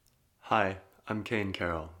Hi, I'm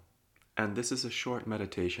Carroll, and this is a short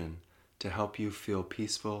meditation to help you feel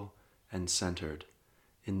peaceful and centered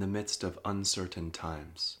in the midst of uncertain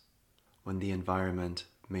times, when the environment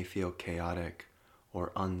may feel chaotic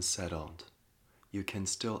or unsettled. You can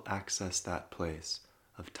still access that place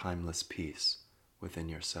of timeless peace within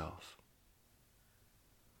yourself.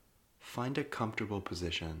 Find a comfortable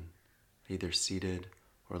position, either seated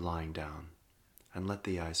or lying down, and let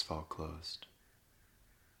the eyes fall closed.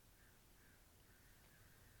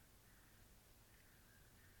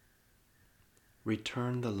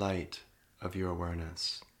 Return the light of your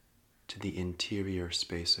awareness to the interior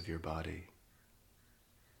space of your body.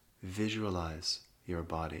 Visualize your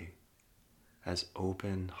body as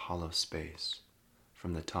open, hollow space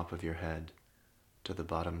from the top of your head to the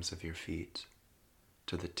bottoms of your feet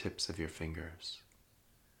to the tips of your fingers.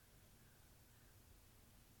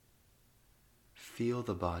 Feel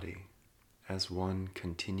the body as one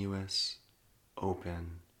continuous,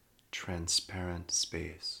 open, transparent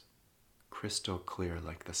space, crystal clear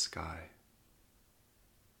like the sky.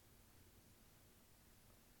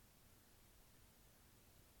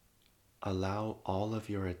 Allow all of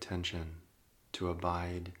your attention to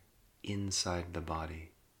abide inside the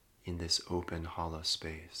body in this open, hollow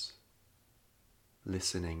space,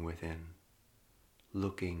 listening within,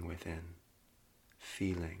 looking within,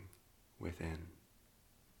 feeling within.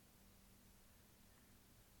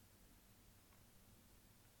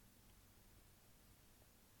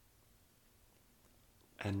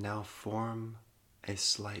 And now form a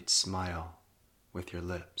slight smile with your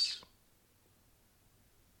lips.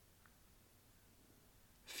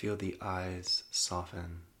 Feel the eyes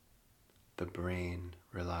soften, the brain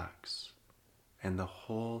relax, and the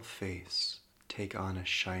whole face take on a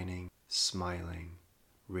shining, smiling,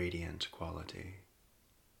 radiant quality.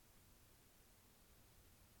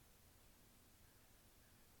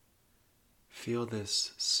 Feel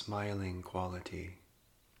this smiling quality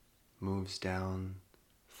moves down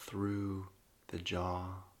through the jaw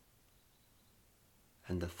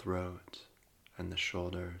and the throat and the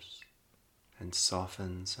shoulders and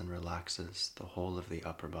softens and relaxes the whole of the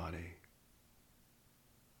upper body.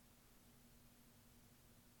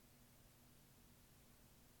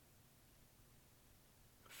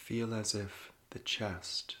 Feel as if the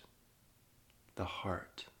chest, the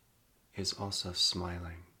heart, is also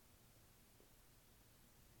smiling.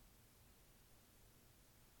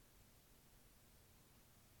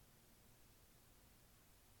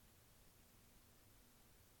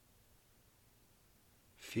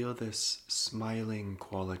 Feel this smiling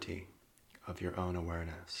quality of your own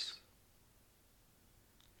awareness,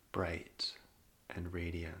 bright and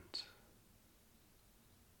radiant.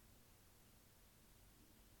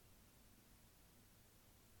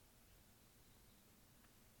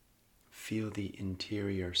 Feel the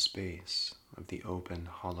interior space of the open,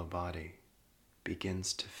 hollow body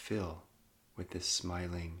begins to fill with this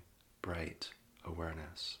smiling, bright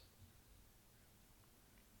awareness.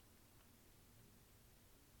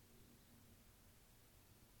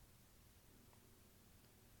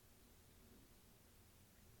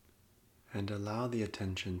 And allow the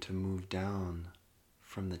attention to move down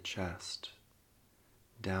from the chest,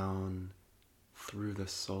 down through the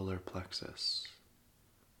solar plexus,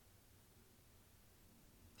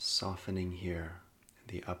 softening here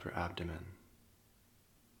in the upper abdomen.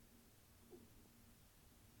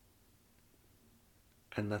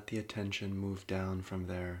 And let the attention move down from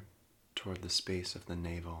there toward the space of the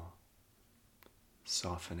navel,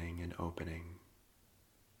 softening and opening.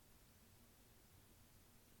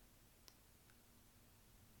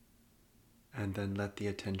 And then let the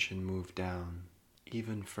attention move down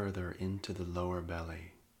even further into the lower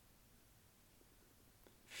belly,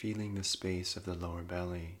 feeling the space of the lower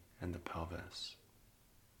belly and the pelvis,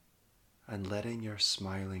 and letting your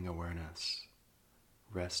smiling awareness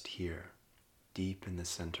rest here, deep in the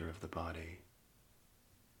center of the body.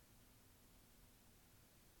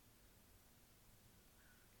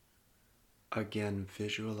 Again,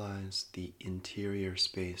 visualize the interior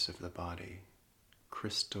space of the body,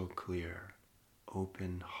 crystal clear,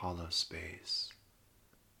 open, hollow space,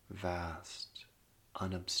 vast,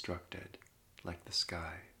 unobstructed, like the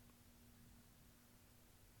sky,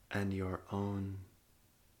 and your own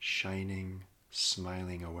shining,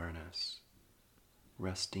 smiling awareness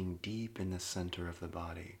resting deep in the center of the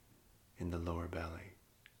body, in the lower belly,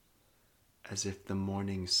 as if the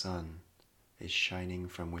morning sun is shining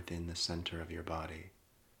from within the center of your body,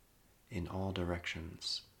 in all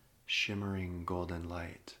directions, shimmering golden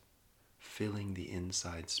light, filling the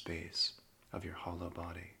inside space of your hollow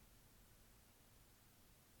body.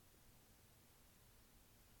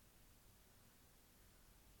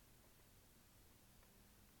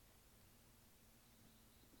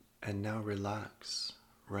 And now relax,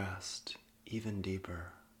 rest even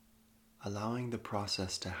deeper, allowing the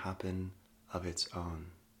process to happen of its own,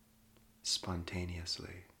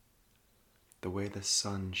 spontaneously. The way the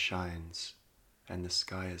sun shines and the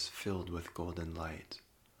sky is filled with golden light,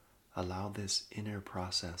 allow this inner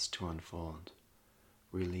process to unfold,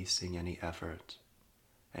 releasing any effort,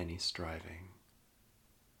 any striving.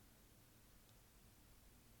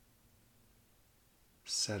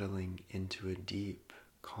 Settling into a deep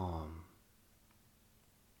calm,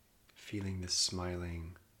 feeling the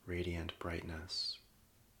smiling, radiant brightness,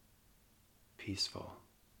 peaceful,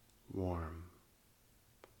 warm,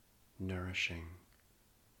 nourishing,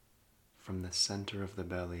 from the center of the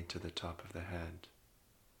belly to the top of the head,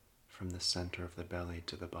 from the center of the belly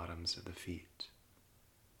to the bottoms of the feet,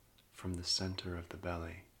 from the center of the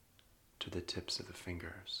belly to the tips of the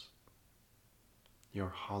fingers. Your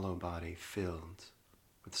hollow body filled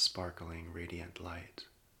with sparkling, radiant light.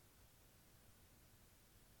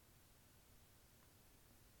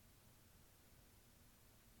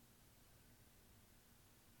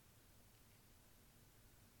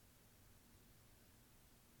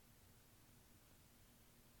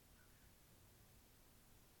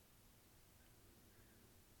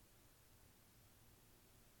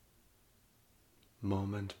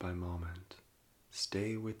 Moment by moment,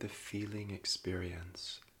 stay with the feeling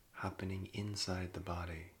experience happening inside the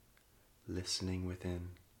body, listening within,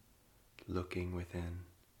 looking within,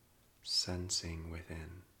 sensing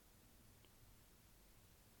within.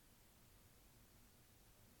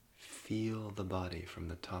 Feel the body from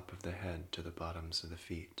the top of the head to the bottoms of the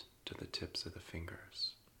feet, to the tips of the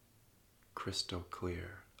fingers. Crystal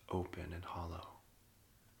clear, open and hollow.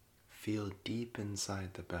 Feel deep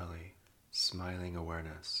inside the belly, smiling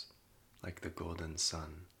awareness, like the golden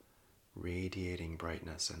sun, radiating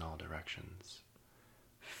brightness in all directions,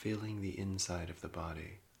 filling the inside of the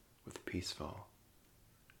body with peaceful,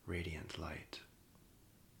 radiant light.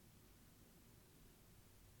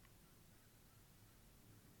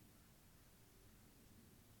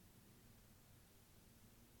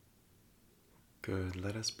 Good.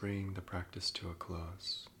 Let us bring the practice to a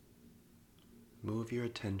close. Move your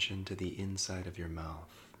attention to the inside of your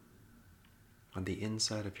mouth. On the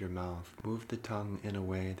inside of your mouth, move the tongue in a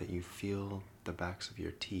way that you feel the backs of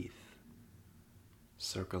your teeth,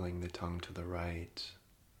 circling the tongue to the right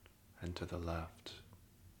and to the left.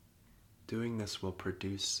 Doing this will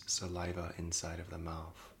produce saliva inside of the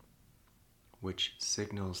mouth, which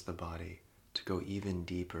signals the body to go even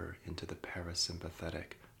deeper into the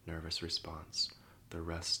parasympathetic nervous response, the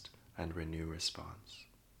rest and renew response.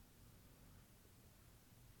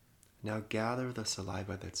 Now gather the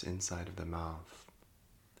saliva that's inside of the mouth,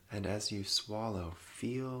 and as you swallow,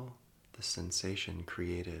 feel the sensation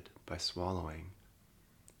created by swallowing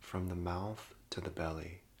from the mouth to the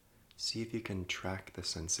belly. See if you can track the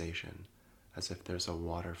sensation as if there's a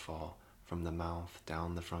waterfall from the mouth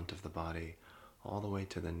down the front of the body all the way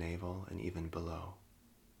to the navel and even below.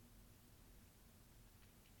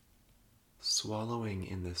 Swallowing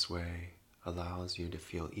in this way allows you to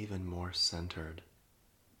feel even more centered.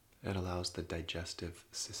 It allows the digestive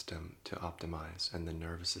system to optimize and the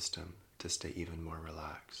nervous system to stay even more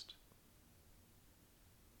relaxed.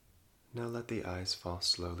 Now let the eyes fall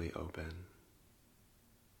slowly open.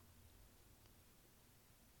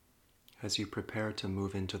 As you prepare to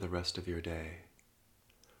move into the rest of your day,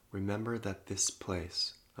 remember that this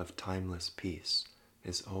place of timeless peace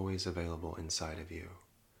is always available inside of you.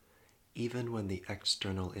 Even when the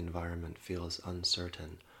external environment feels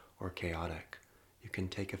uncertain or chaotic, you can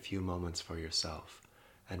take a few moments for yourself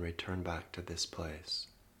and return back to this place,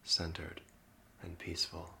 centered and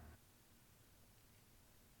peaceful.